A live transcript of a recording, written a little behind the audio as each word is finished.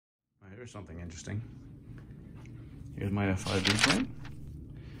Here's something interesting. Here's my F5-B plane.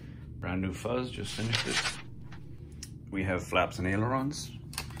 Brand new fuzz, just finished it. We have flaps and ailerons,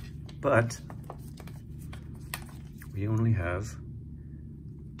 but we only have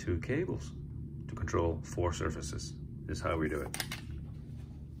 2 cables to control 4 surfaces. This is how we do it.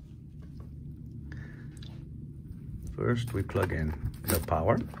 First, we plug in the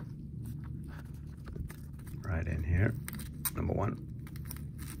power right in here, number 1.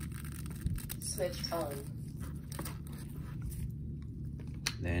 Switched on.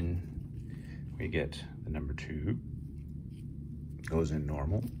 Then we get the number 2, goes in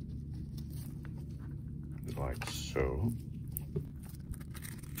normal, like so.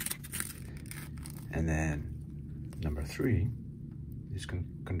 And then number 3, this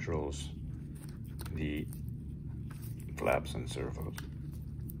controls the flaps and servos,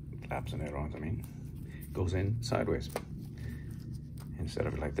 flaps and ailerons, I mean, goes in sideways. Instead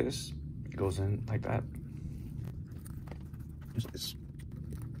of like this, it goes in like that. Just this.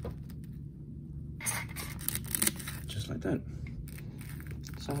 Just like that.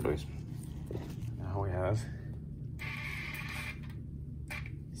 Sideways. Now we have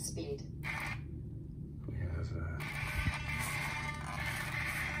speed. We have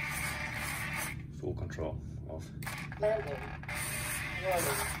full control of Landing.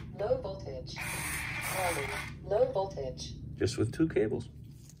 Warning. Low voltage. Warning. Low voltage. just with 2 cables.